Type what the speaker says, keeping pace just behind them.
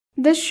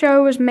This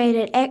show was made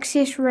at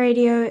Access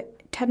Radio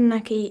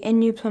Taranaki in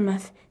New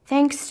Plymouth,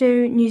 thanks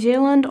to New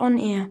Zealand On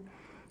Air.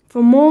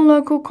 For more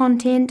local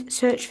content,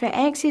 search for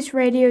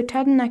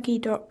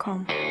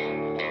accessradiotaranaki.com.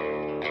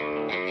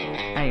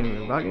 Hey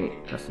everybody,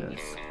 this is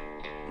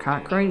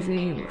Car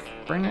Crazy with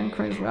Brendan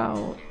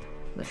Criswell,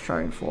 the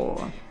show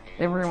for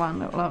everyone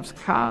that loves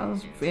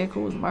cars,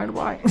 vehicles,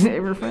 motorbikes,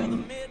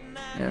 everything.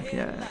 If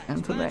you're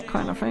into that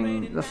kind of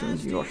thing, this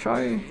is your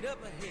show,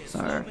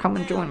 so come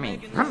and join me.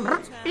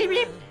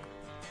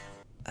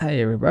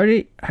 Hey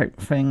everybody, hope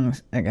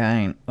things are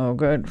going all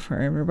good for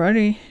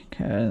everybody,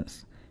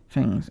 because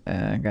things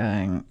are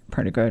going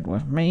pretty good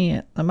with me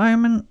at the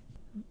moment,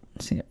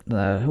 except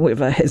the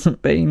weather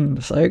hasn't been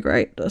so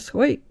great this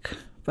week,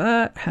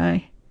 but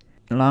hey,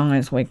 as long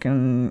as we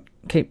can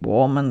keep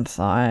warm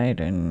inside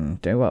and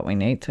do what we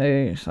need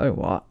to, so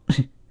what?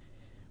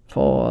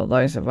 For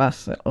those of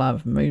us that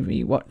love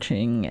movie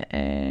watching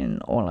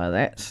and all of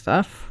that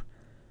stuff,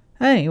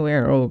 hey,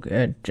 we're all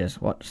good,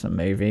 just watch some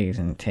movies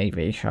and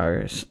TV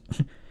shows.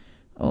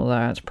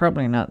 Although it's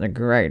probably not the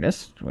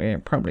greatest, we're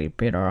probably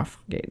better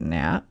off getting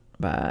out,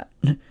 but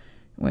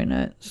when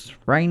it's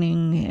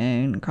raining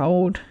and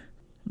cold,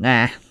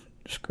 nah,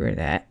 screw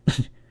that.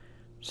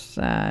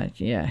 So,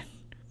 yeah,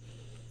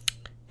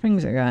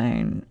 things are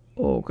going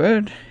all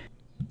good.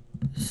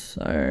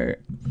 So,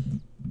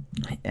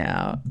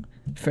 our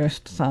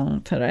first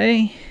song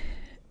today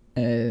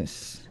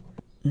is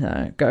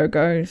the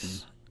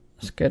Go-Go's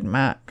Skid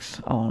Marks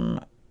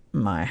on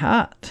My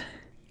Heart.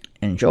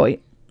 Enjoy.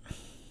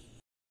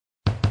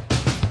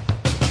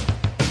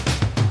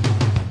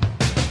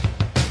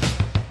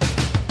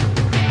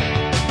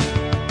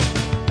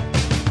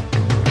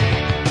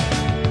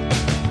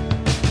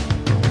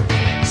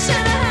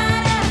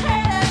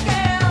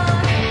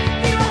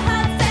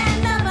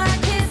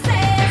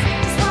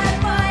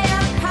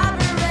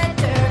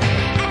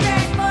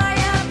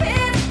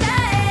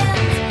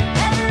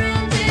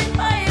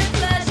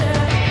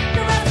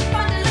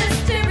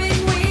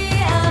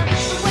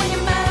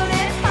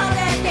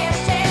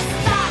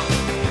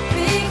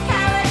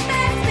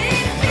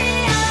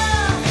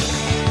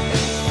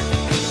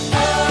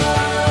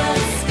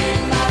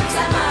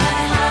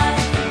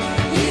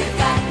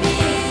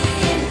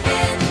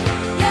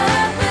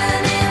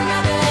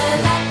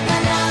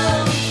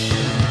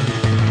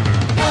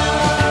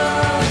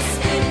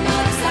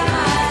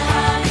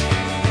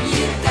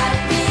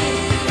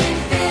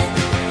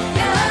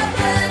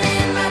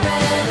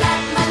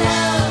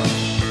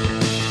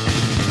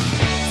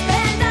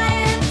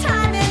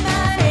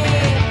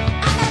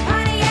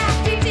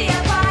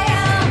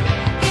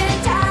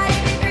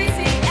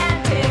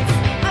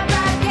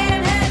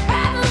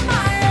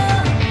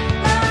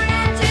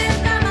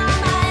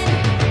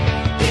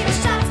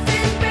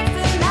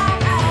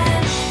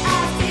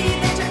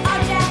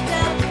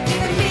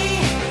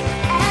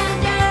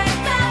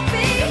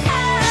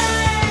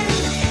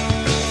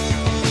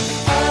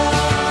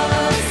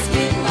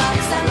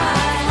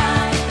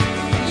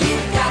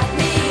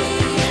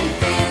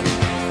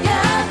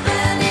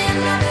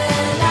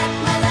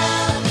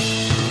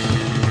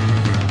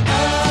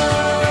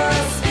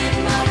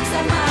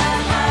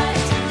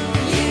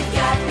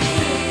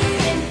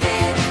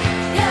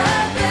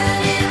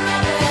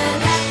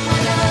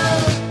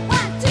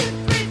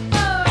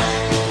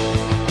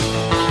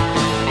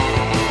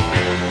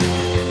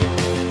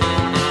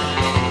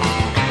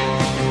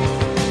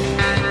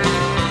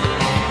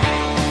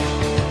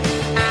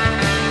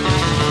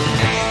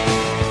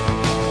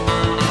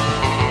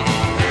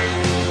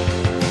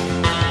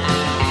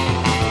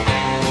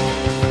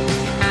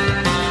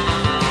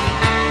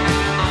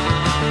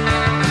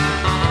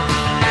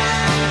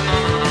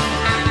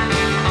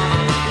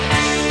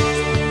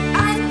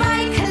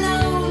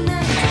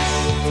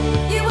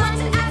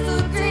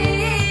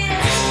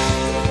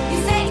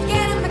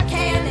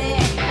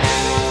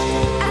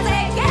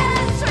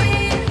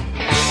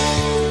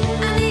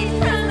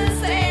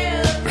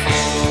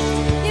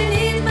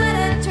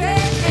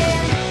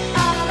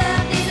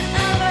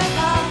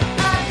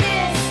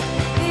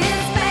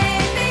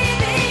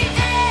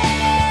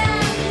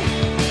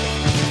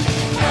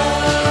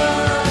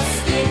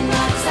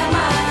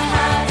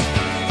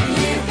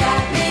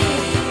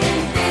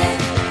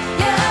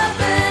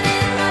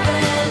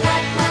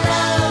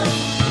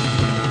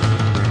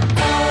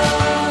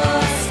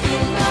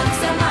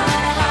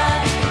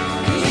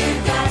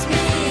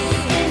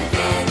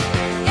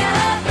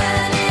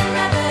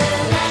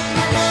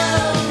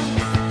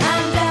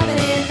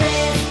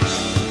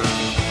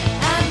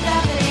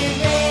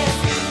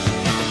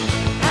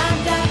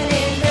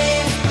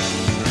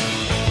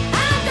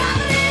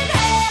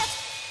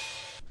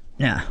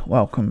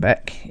 Welcome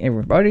back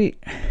everybody.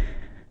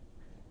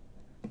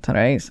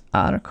 Today's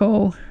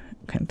article,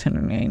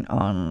 continuing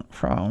on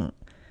from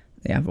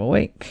the other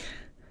week,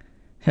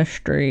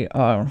 history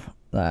of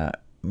the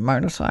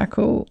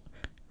motorcycle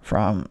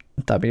from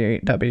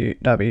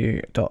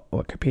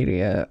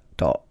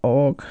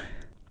www.wikipedia.org.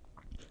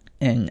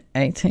 In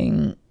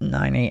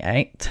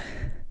 1898,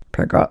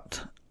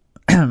 Peugeot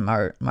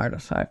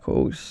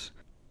motorcycles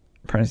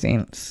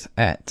presents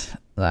at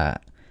the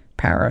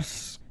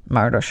Paris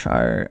Motor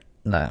Show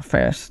the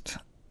first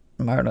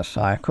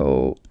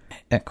motorcycle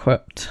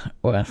equipped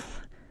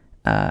with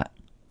a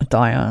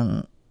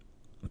Dion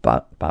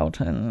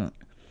Bolton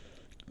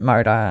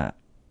motor.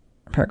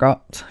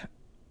 Peugeot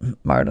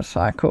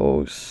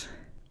motorcycles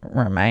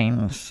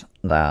remains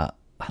the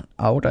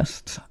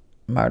oldest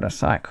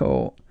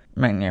motorcycle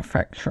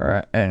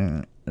manufacturer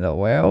in the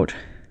world.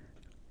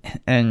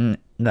 In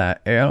the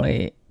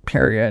early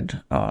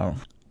period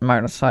of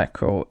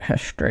motorcycle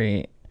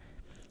history,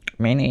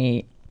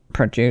 many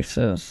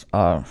producers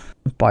of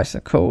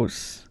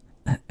bicycles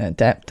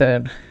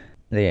adapted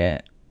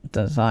their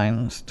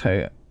designs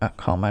to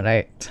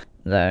accommodate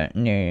the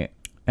new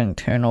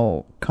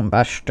internal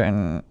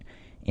combustion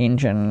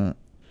engine.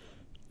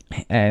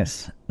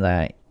 As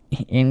the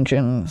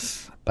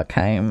engines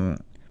became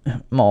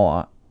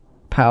more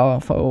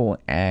powerful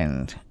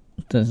and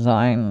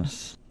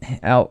designs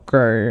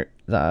outgrew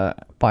the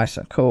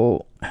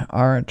bicycle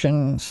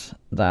origins,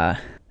 the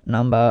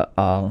number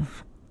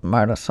of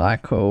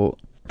motorcycle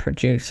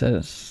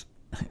producers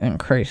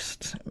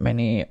increased.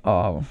 Many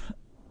of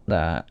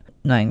the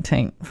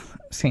 19th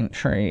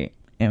century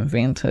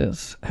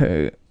inventors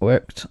who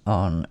worked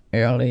on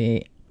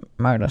early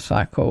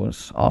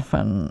motorcycles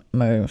often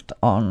moved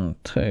on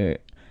to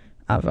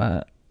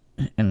other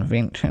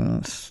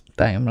inventions.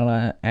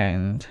 Daimler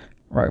and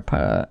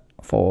Roper,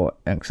 for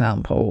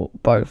example,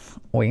 both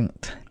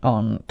went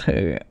on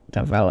to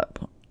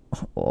develop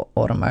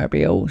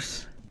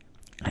automobiles.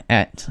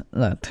 At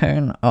the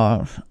turn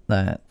of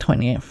the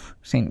 20th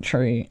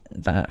century,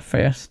 the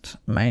first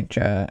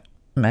major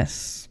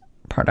mass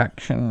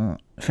production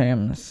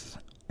firms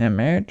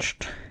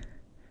emerged.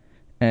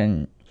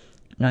 In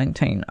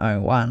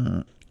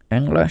 1901,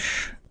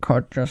 English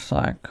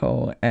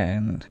quadricycle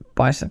and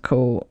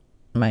bicycle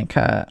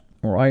maker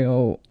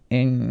Royal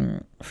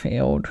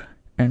Enfield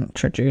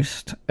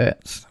introduced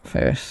its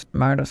first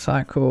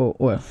motorcycle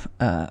with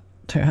a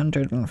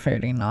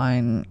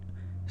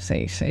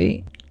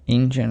 239cc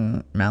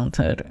engine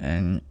mounted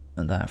in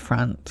the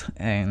front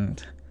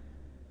and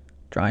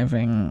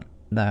driving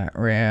the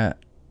rear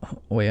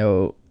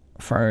wheel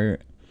through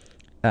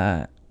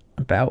a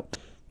belt.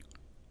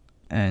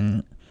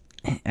 In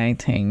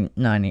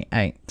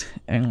 1898,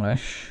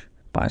 English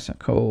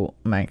bicycle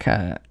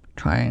maker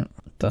Triumph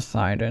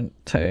decided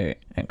to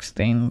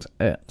extend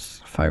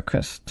its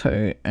focus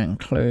to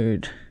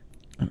include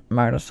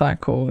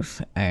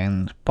motorcycles,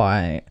 and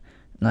by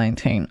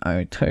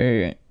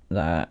 1902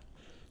 the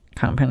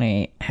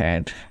company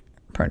had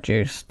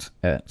produced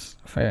its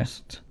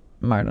first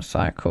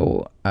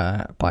motorcycle,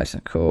 a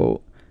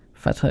bicycle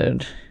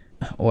fitted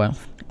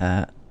with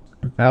a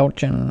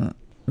Belgian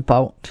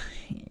Bolt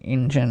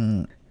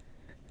engine.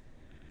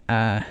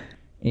 A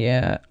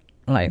year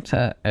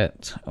later,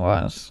 it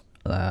was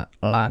the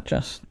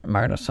largest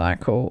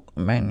motorcycle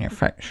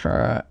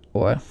manufacturer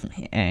with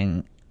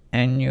an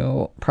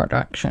annual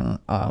production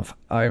of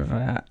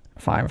over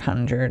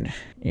 500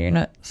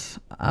 units.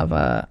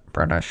 Other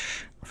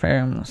British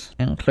firms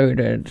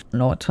included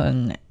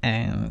Norton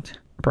and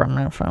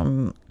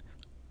Brummer,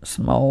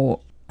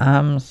 small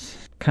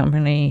arms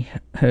company,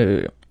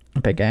 who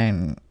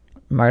began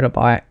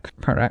motorbike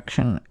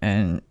production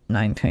in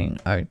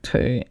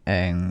 1902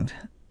 and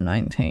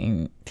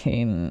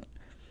 1910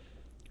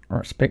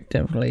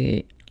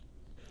 respectively.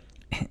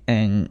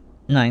 In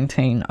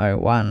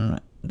 1901,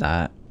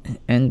 the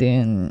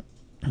Indian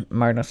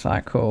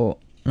Motorcycle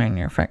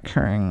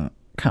Manufacturing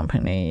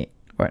Company,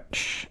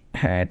 which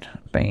had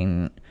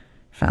been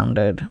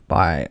founded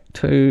by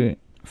two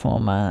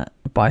former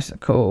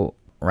bicycle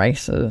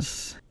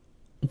racers,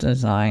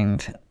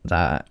 designed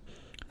the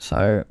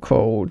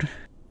so-called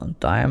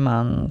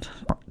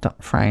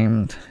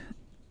diamond-framed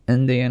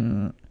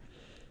Indian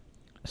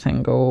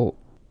single,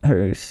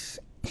 whose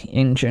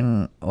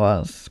engine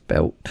was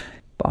built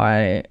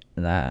by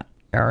the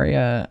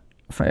area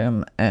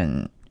firm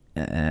in,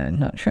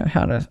 not sure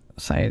how to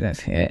say this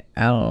here,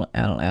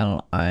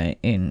 Lillinois, I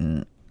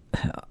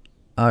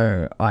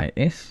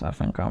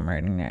think I'm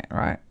reading that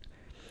right.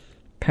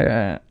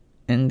 Per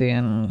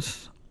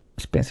Indian's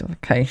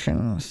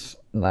specifications,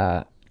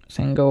 the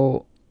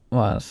single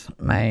was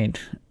made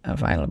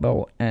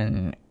available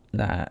in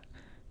the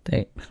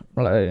deep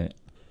blue.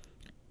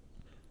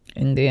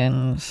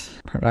 Indian's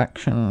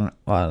production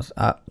was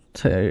up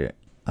to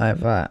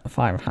over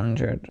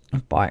 500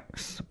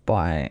 bikes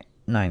by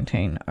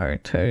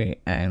 1902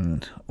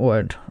 and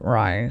would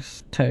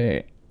rise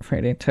to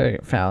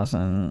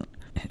 32,000,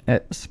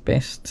 its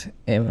best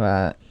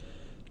ever.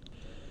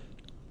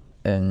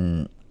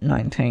 In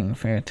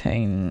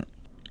 1913,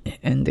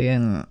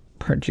 Indian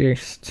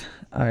produced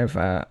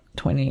over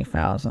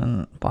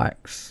 20,000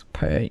 bikes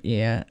per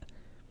year.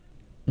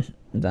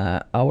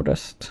 The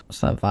oldest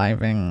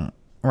surviving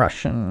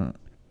Russian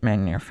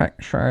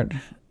manufactured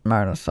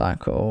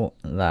motorcycle,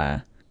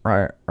 the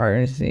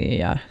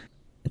Rosia,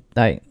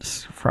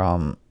 dates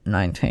from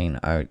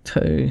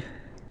 1902.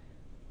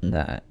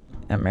 The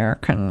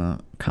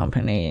American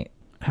company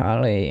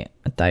Harley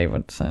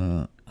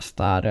Davidson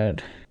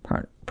started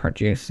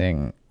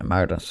producing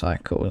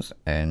motorcycles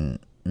in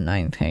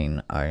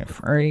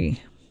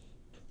 1903.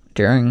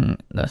 During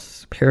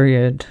this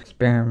period,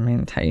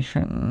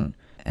 experimentation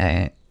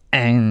and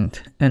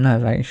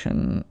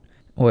innovation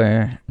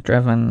were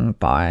driven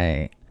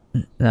by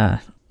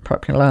the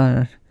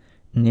popular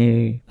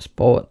new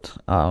sport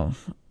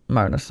of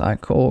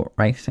motorcycle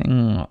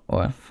racing,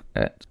 with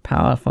its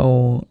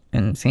powerful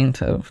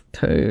incentive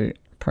to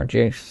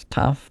produce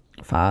tough,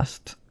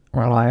 fast,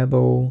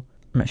 reliable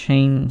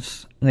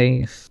machines.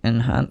 These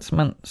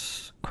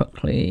enhancements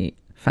quickly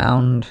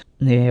found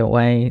their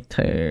way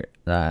to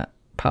the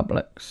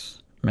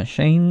public's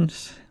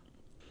machines.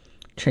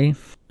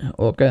 Chief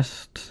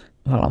August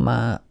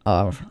Vollmer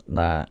of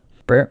the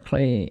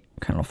Berkeley,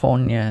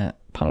 California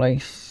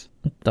Police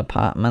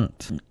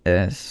Department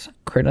is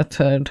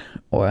credited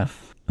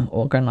with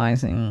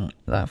organizing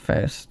the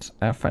first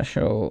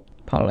official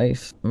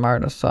police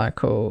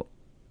motorcycle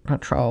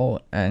patrol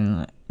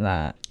in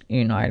the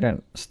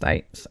United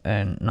States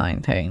in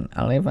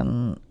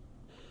 1911.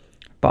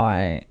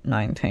 By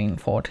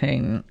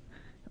 1914,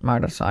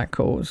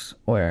 motorcycles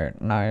were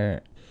no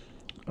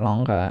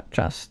longer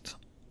just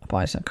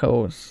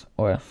bicycles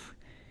with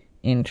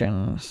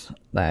engines.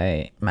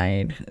 They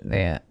made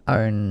their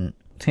own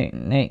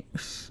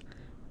techniques,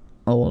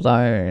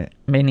 although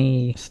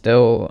many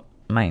still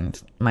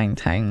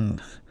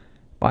maintained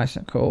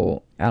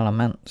bicycle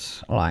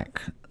elements like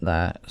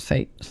the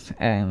seats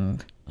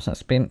and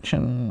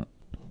suspension.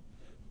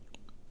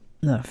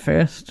 The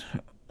First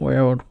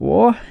World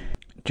War.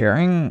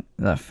 During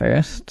the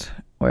First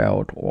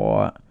World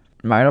War,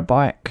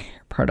 motorbike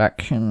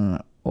production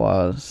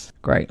was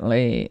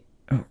greatly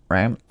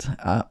ramped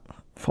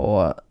up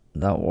for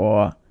the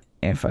war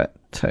effort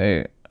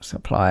to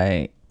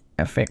supply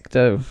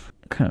effective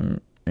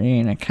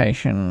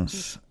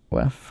communications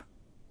with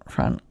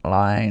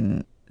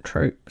frontline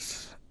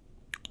troops.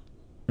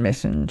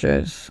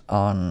 Messengers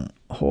on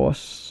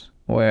horse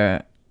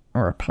were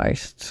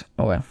replaced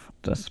with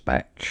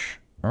dispatch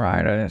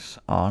riders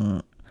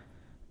on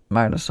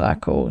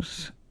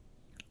motorcycles,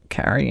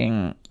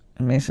 carrying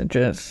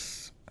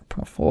messages,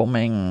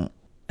 performing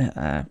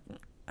RECONNAISSANCE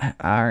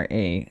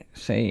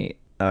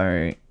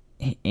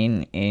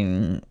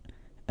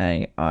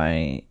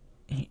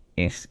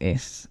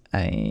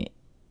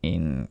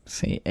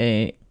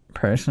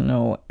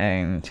personnel,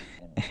 and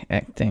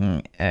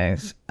acting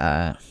as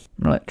a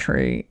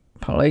military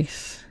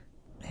police.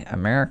 The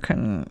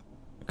American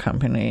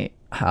company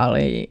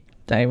Harley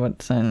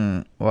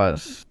Davidson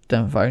was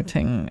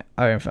devoting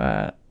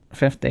over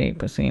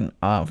 50%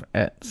 of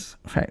its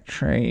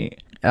factory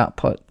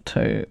output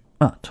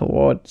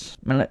towards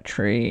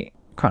military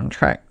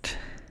contract.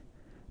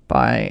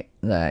 By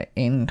the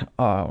end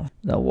of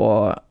the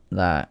war,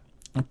 the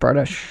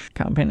British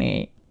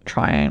company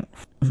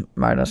Triumph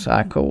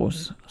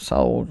motorcycles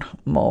sold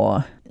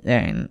more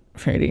than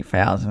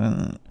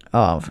 30,000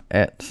 of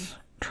its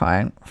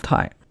Triumph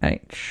Type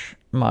H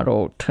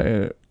Model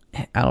to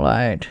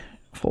Allied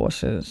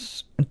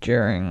forces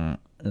during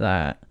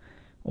the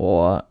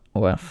war,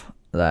 with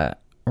the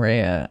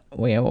rear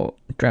wheel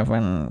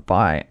driven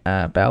by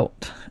a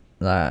belt.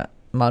 The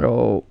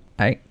Model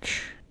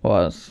H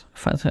was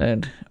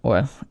fitted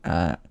with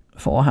a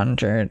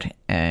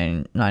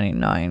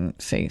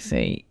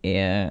 499cc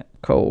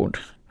air-cooled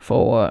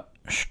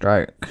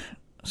 4-stroke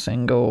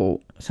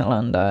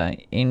single-cylinder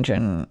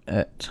engine.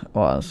 It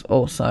was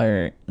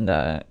also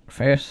the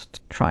first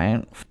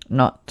Triumph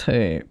not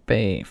to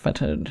be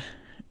fitted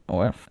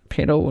with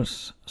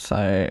pedals,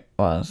 so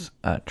was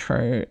a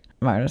true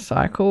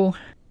motorcycle.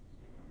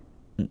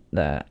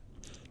 The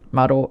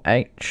Model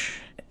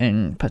H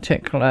in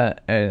particular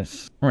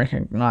is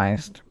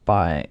recognized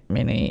by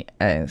many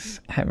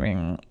as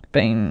having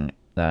been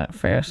the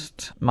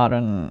first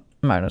modern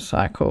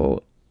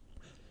motorcycle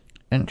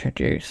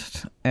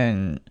introduced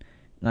in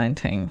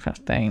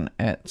 1915.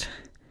 It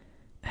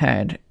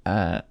had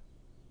a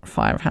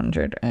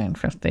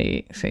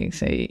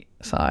 550cc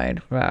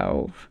side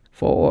valve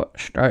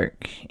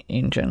 4-stroke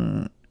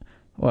engine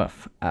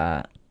with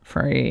a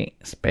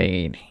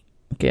 3-speed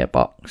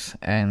gearbox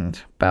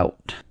and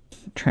belt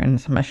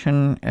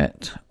transmission.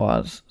 It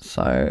was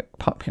so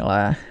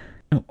popular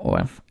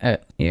with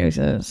its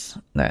users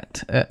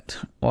that it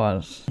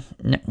was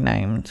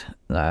nicknamed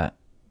the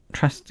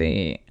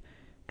Trusty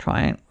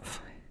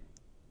Triumph.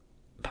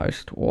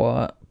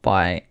 Post-war,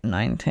 by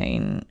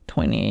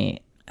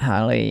 1920,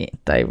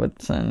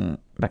 Harley-Davidson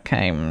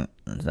became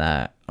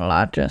the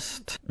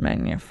largest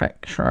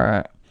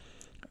manufacturer,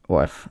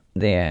 with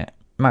their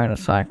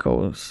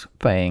motorcycles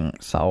being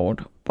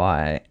sold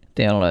by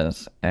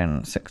dealers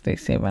in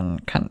 67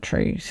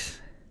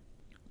 countries.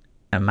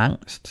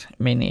 Amongst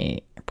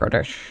many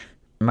British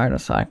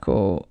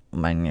motorcycle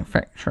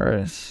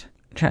manufacturers,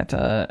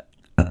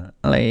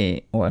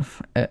 Chatterley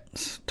with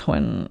its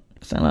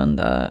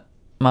twin-cylinder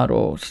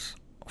models,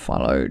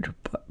 followed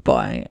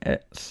by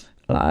its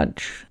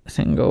large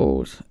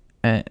singles.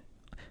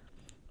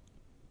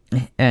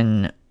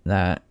 In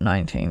the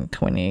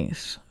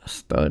 1920s,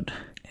 stood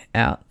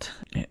out,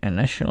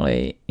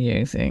 initially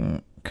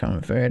using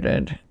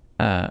converted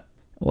a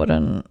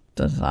wooden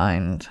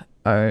designed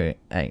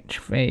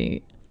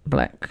OHV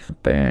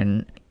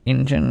Blackburn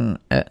engine.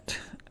 It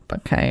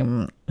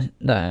became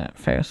the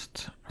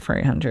first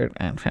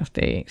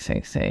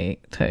 350cc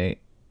to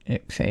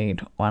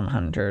exceed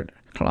 100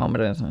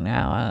 kilometers an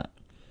hour,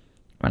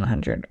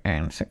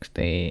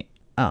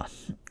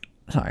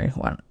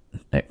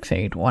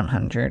 exceed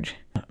 100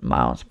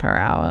 miles per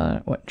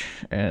hour, which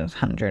is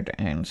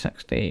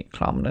 160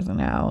 kilometers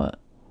an hour,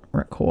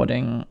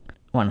 recording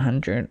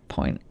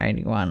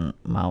 100.81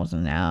 miles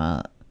an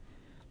hour,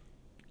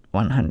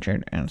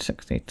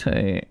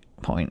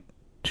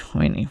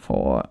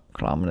 162.24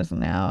 kilometers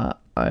an hour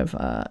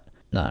over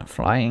the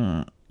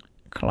flying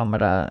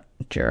kilometer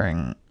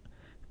during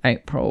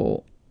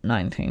April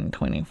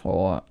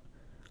 1924.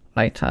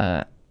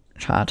 Later,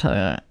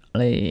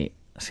 Charterley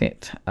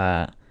set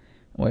a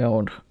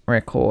world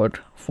record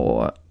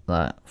for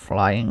the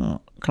flying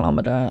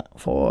kilometer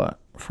for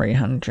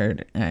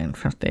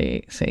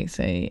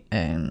 350cc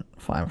and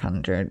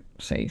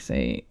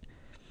 500cc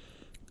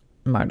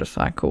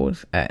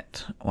motorcycles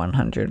at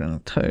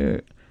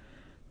 102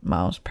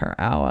 miles per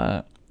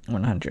hour,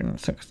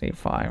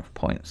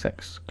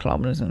 165.6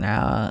 kilometers an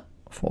hour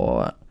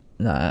for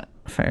the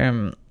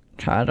firm.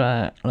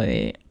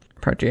 Charterley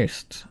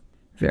produced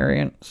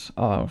variants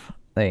of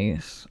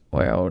these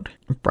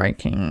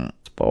world-breaking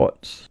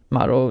sports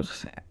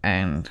models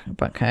and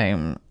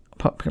became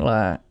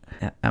popular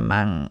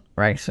among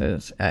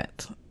racers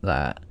at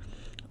the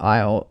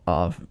Isle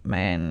of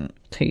Man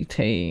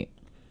TT.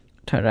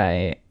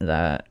 Today,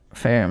 the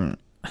firm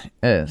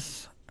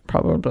is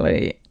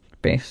probably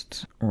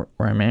best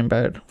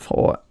remembered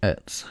for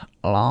its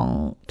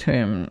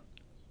long-term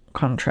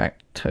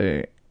contract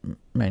to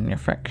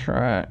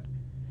manufacture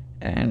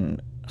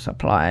and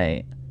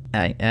supply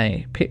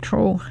AA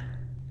petrol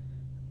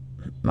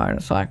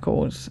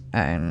motorcycles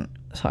and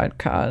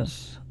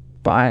sidecars.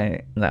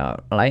 By the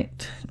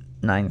late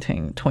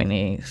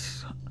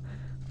 1920s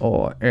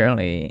or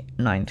early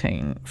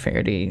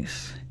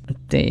 1930s,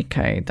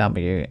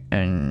 DKW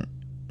in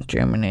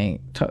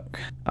Germany took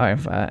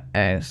over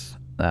as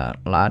the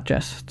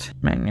largest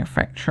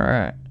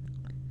manufacturer.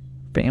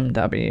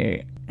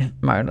 BMW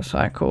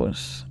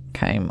motorcycles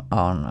came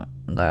on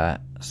the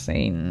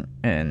scene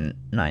in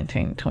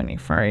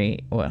 1923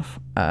 with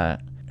a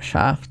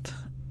shaft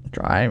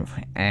drive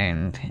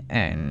and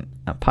an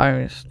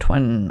opposed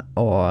twin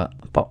or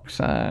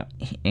boxer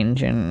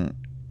engine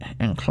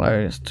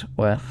enclosed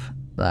with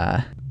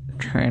the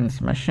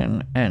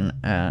transmission in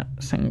a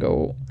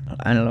single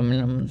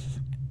aluminum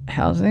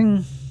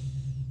housing.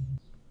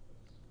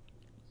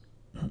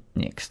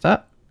 Next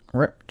up,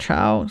 Rip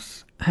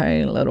Charles,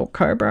 Hey Little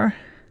Cobra.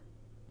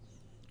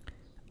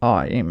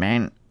 Oh yeah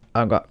man,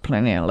 I got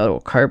plenty of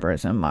little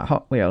cobras in my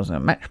Hot Wheels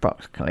and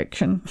Matchbox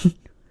collection.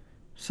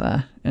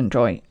 So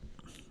enjoy.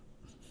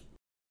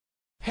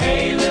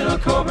 Hey little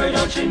cobra,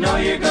 don't you know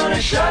you're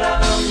gonna shut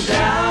 'em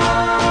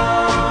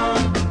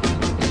down?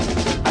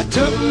 I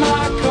took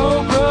my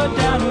cobra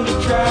down to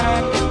the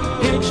track,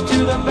 hitched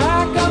to the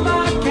back of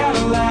my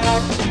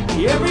Cadillac.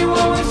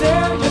 Everyone was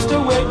there just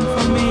waiting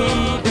for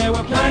me. There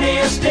were plenty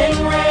of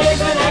Stingrays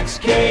and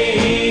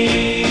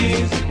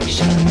XKs.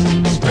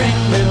 Spring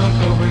little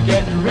cobra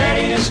getting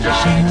ready to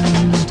strike.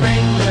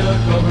 Spring little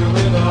cobra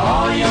with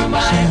all your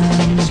might.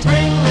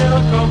 Spring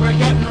little cobra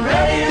getting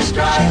ready to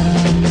strike.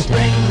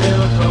 Spring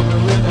little cobra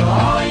with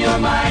all your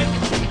might.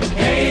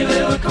 Hey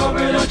little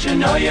cobra, don't you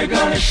know you're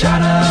gonna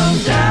shut 'em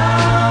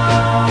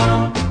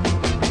down?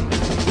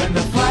 When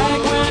the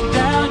flag went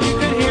down, you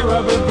could hear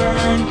rubber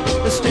burn.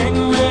 The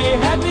Stingray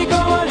had me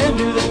going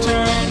into the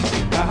turn.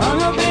 I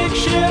hung a big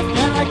shift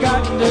and I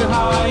got into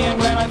high, and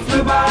when I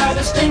flew by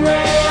the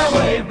Stingray, I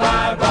waved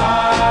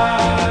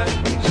bye-bye.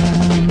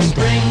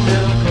 Spring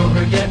little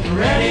cobra getting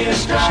ready to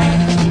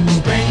strike.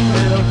 Spring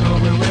little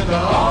cobra with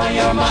all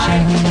your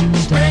might.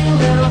 Spring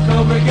little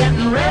cobra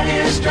getting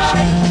ready to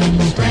strike.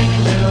 Spring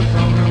little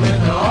cobra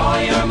with all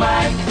your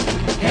might.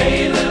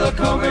 Hey little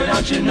cobra,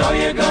 don't you know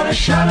you're gonna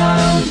shut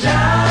 'em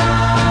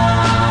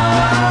down?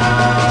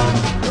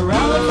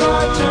 Around the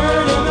far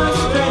turn in the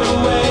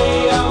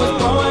straightaway, I was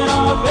blowing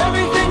off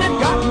everything that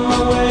got in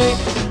my way.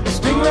 The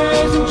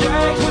Stingrays and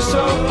Jags were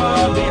so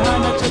far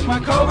behind, I took my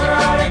cobra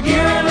out of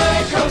gear and let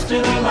it coast to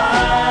the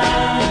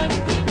line.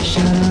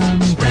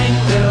 Spring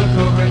little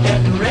cobra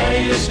getting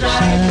ready to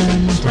strike.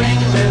 Spring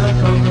little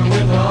cobra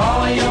with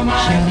all your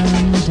might.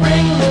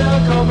 Spring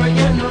little cobra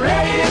getting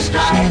ready to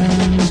strike.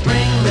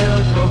 Spring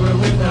little cobra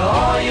with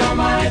all your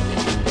might.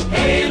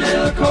 Hey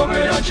little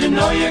cobra, don't you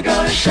know you're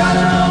gonna shut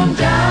 'em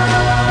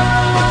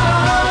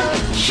down?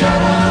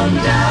 Shut 'em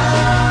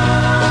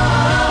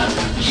down.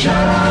 Shut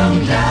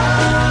 'em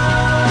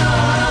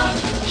down.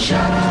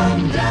 Shut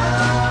 'em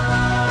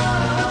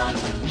down.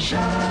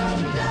 Shut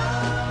 'em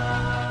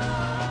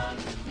down.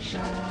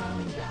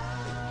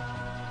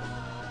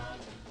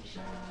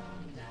 Shut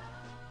 'em down.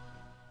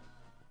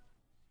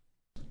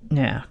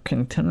 Now,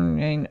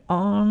 continuing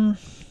on,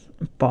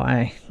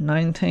 by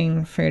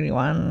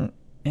 1931,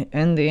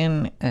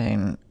 Indian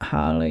and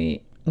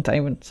Harley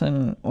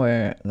Davidson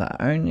were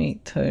the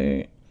only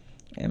two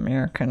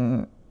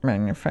American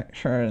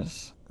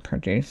manufacturers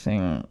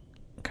producing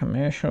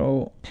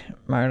commercial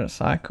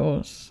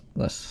motorcycles.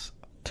 This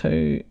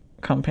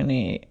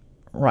two-company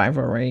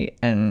rivalry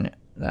in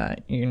the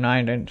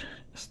United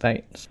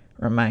States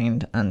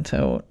remained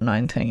until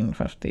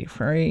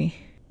 1953,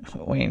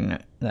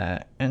 when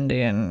the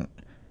Indian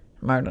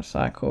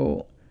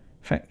Motorcycle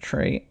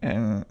Factory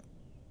in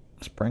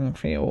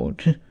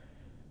Springfield,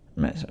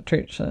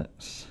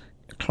 Massachusetts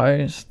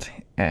closed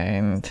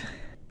and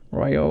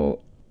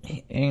Royal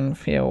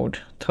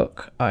Enfield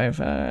took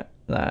over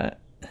the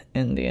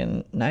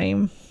Indian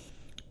name.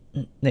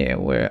 There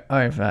were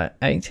over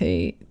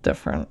 80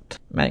 different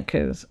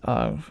makers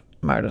of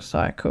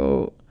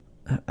motorcycle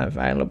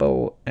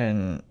available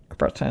in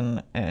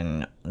Britain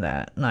in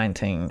the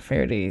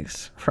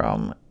 1930s,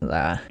 from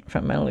the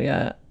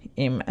familiar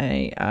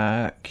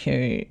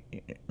MARQ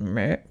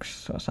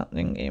Mercs or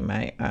something,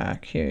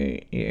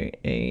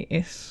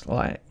 MARQUES,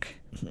 like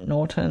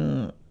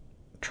Norton,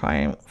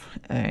 Triumph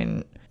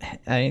and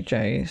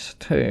AJs,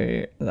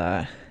 to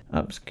the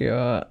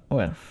obscure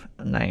with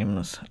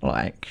names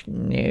like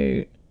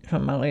New,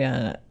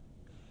 familiar,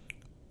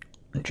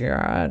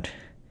 Gerard,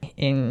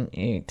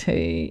 NUT,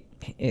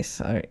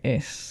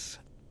 SOS,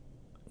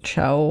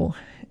 Chell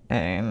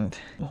and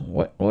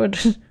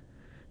Whitwood.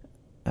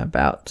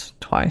 About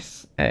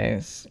twice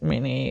as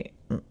many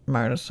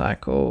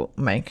motorcycle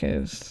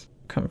makers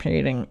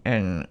competing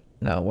in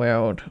the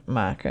world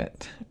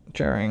market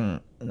during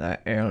the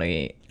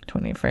early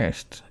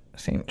 21st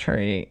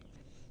century.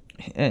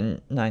 In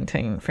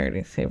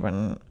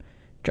 1937,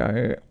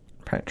 Joe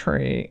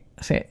Petrie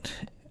set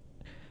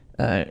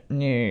a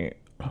new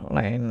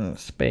land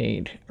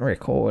speed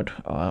record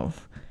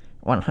of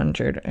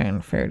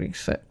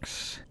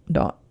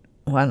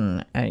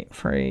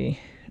 136.183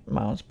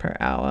 miles per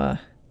hour,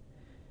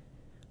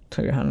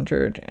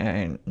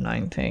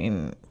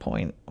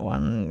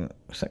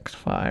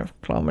 219.165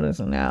 kilometers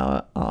an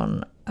hour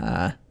on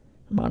a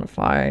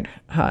modified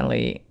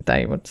Harley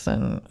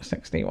Davidson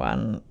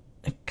 61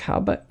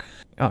 cubic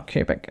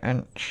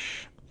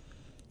inch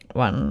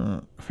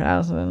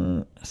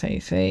 1000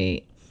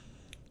 cc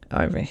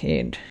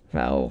overhead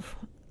valve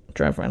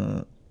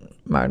driven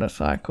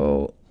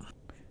motorcycle.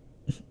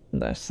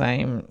 The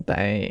same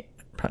day,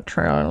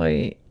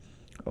 Petrelli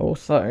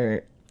also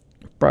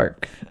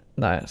broke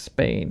the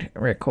speed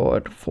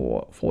record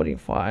for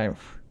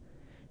 45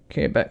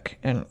 cubic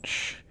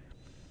inch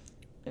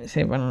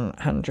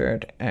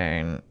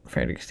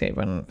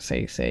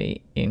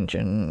 737cc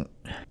engine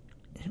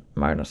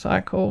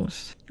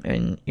motorcycles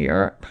in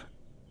Europe.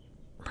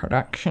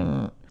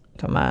 Production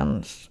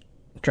demands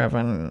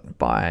driven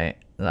by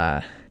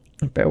the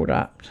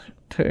build-up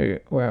to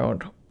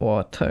World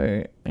War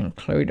II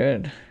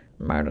included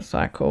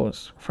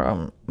motorcycles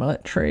for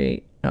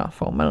military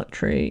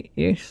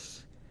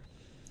use,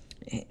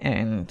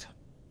 and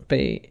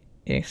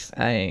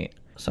BSA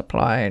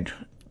supplied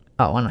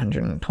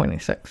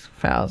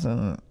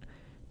 126,000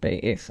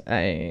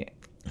 BSA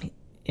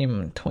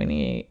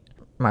M20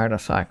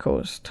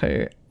 motorcycles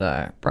to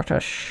the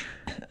British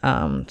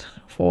Armed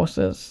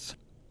Forces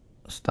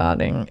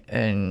starting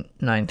in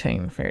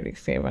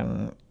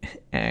 1937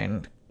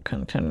 and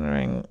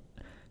continuing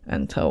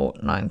until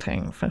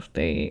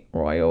 1950.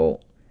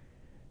 Royal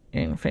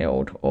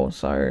Enfield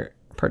also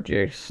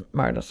produced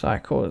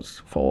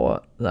motorcycles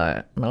for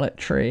the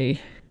military,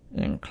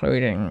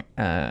 including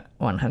a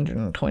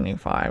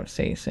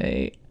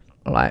 125cc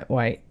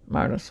lightweight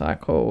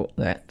motorcycle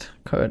that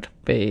could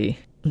be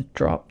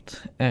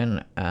dropped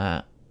in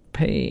a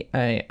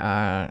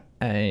PARCHUTE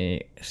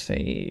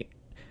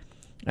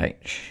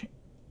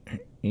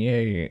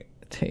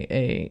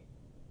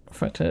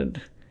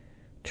fitted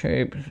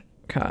tube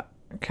cut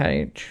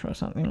cage or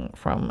something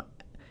from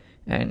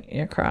an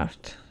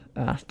aircraft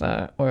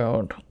after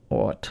World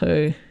War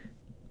II.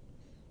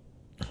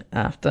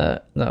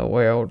 After the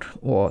World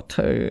War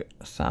II,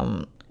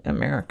 some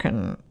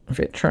American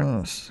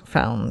veterans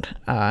found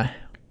a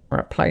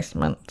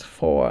replacement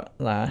for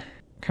the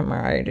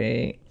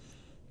camaraderie,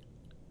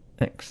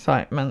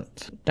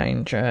 excitement,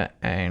 danger,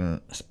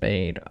 and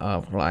speed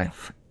of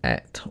life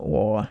at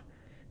war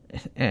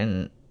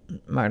in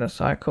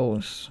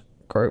motorcycles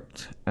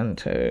grouped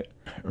into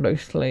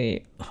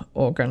loosely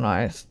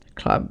organized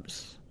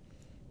clubs.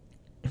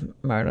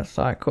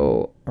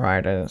 Motorcycle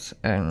riders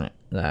in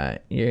the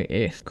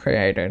US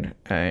created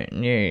a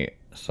new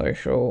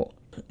social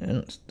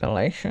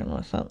installation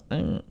or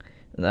something,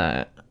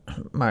 the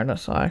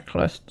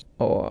motorcyclists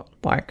or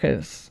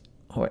bikers,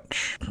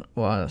 which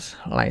was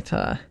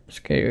later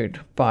skewed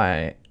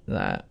by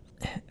the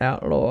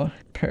outlaw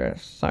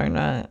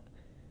persona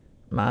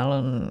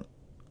Marlon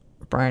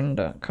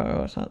Brando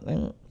or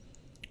something,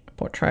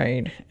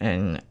 portrayed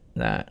in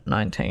the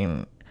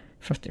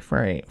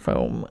 1953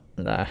 film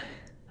The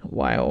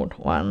Wild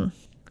One.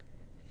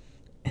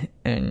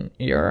 In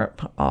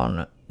Europe,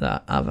 on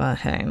the other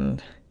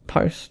hand,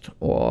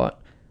 post-war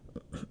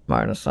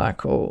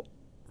motorcycle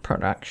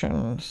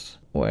productions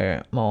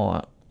were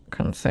more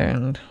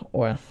concerned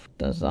with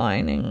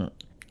designing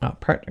a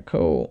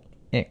practical,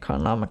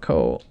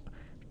 economical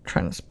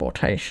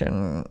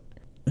transportation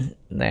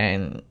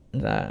than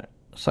the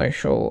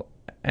social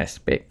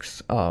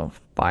aspects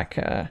of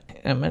biker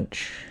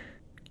image.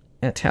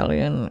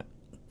 Italian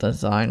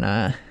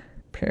designer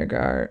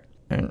Piaggio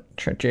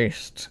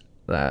introduced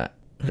the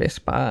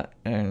Vespa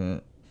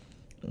in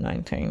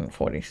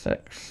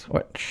 1946,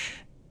 which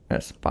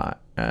is by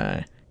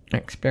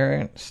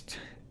experienced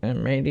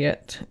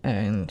immediate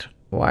and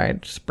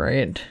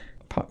widespread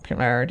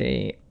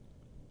popularity.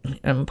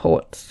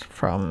 Imports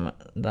from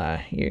the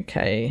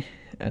UK,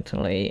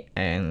 Italy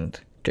and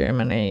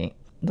Germany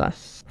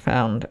thus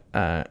found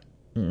a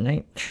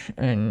niche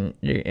in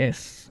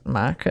US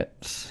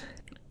markets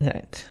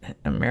that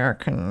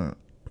American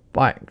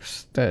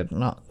bikes did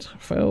not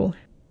fill.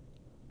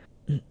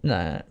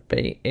 The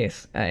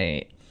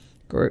BSA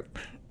group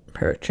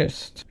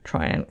purchased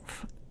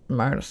Triumph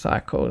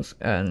motorcycles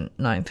in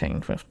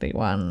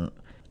 1951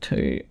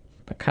 to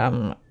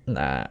become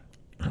the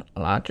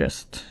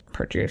largest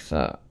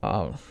producer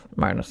of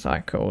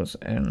motorcycles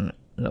in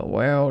the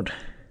world,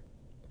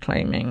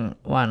 claiming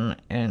 1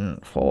 in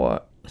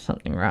 4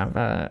 something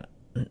rather.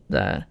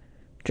 The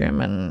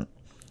German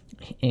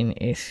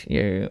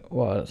NSU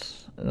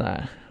was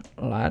the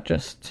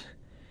largest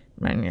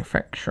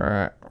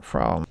manufacturer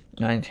from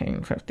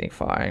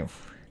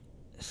 1955.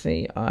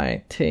 CITATION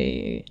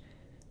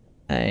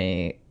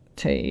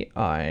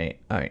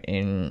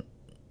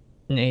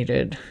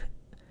needed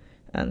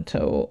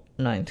until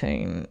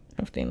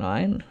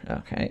 1959.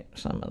 Okay,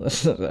 some of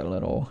this is a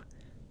little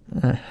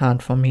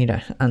hard for me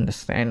to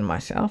understand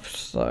myself,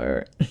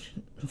 so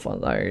for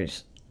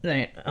those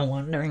that are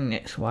wondering,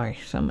 that's why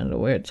some of the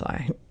words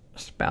I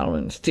spell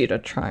instead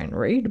of try and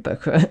read,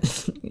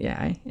 because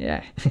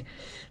yeah.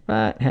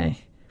 But hey,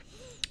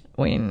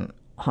 when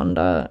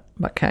Honda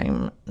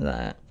became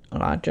the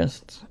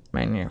largest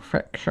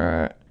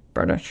manufacturer,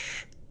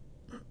 British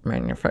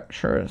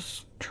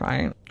manufacturers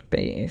Triumph,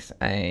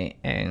 BSA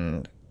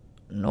and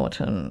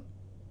Norton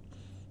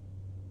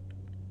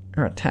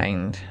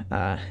retained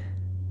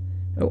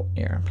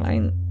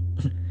airplane.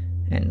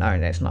 And no,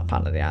 that's not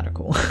part of the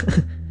article.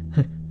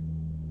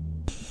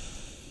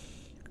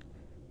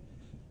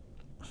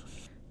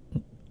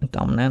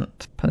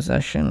 Dominant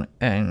position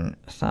in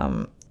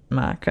some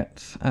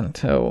markets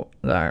until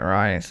the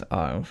rise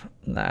of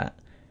the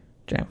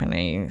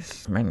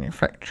Japanese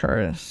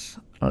manufacturers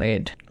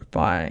led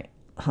by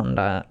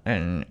Honda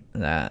in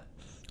the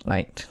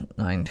late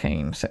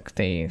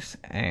 1960s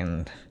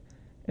and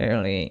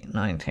early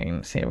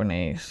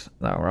 1970s.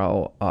 The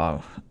role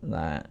of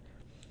the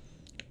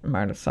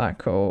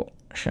motorcycle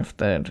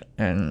shifted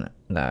in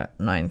the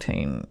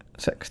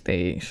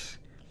 1960s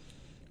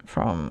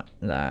from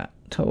the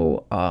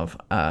tool of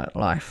a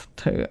life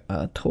to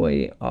a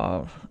toy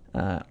of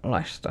a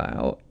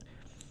lifestyle.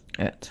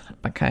 It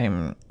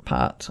became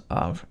part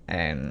of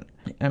an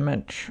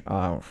image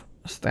of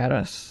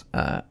status,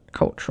 a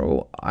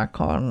cultural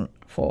icon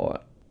for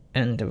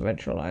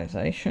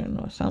individualization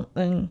or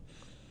something,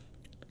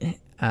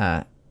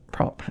 a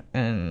prop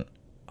in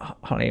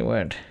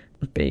Hollywood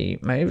B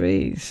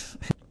movies.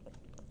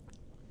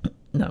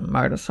 The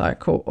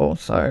motorcycle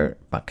also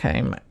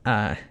became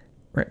a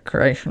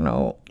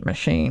recreational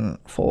machine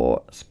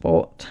for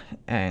sport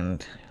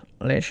and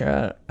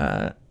leisure,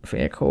 a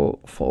vehicle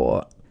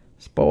for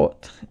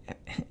sport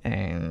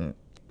and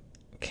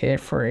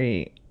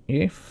carefree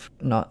youth,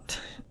 not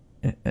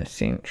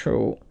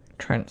essential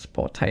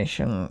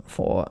transportation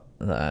for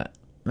the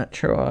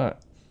mature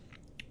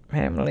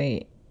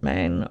family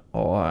man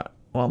or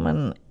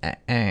woman,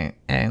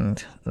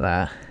 and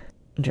the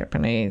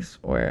Japanese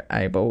were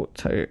able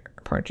to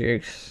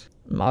produce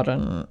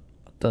modern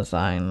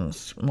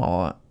designs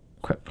more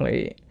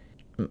quickly,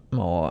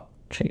 more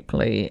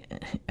cheaply,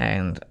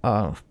 and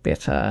of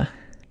better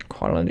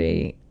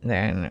quality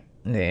than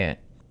their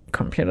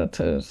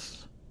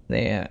competitors.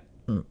 Their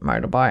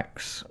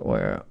motorbikes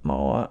were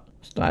more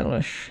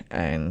stylish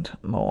and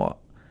more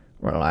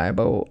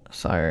reliable,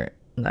 so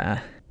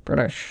the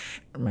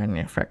British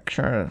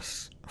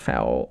manufacturers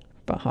fell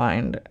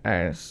behind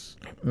as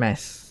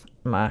mass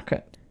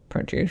market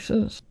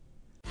producers.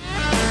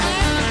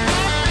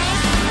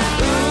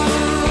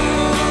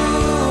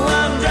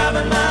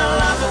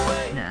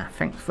 Now,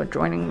 thanks for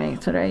joining me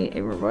today,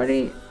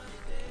 everybody,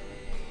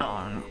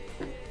 on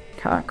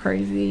Car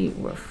Crazy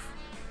with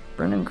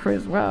Brendan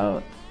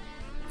Creswell.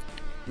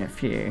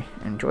 If you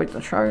enjoyed the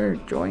show,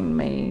 join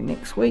me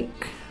next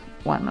week,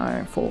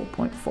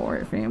 104.4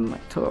 FM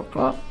at 2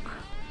 o'clock.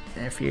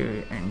 If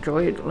you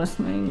enjoyed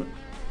listening,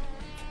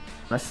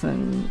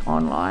 listen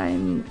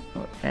online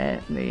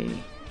at the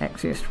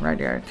Access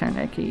Radio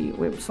Taranaki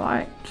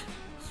website,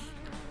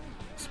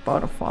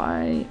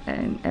 Spotify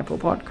and Apple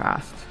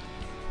Podcasts.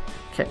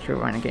 Catch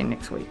everyone again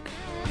next week.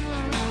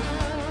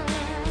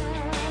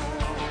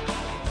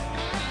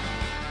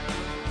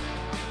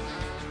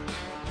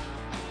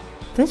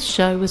 This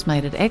show was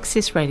made at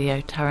Access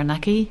Radio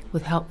Taranaki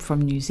with help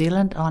from New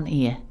Zealand On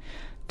Air.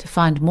 To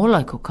find more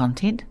local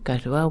content, go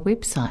to our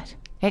website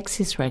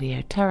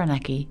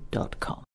accessradiotaranaki.com.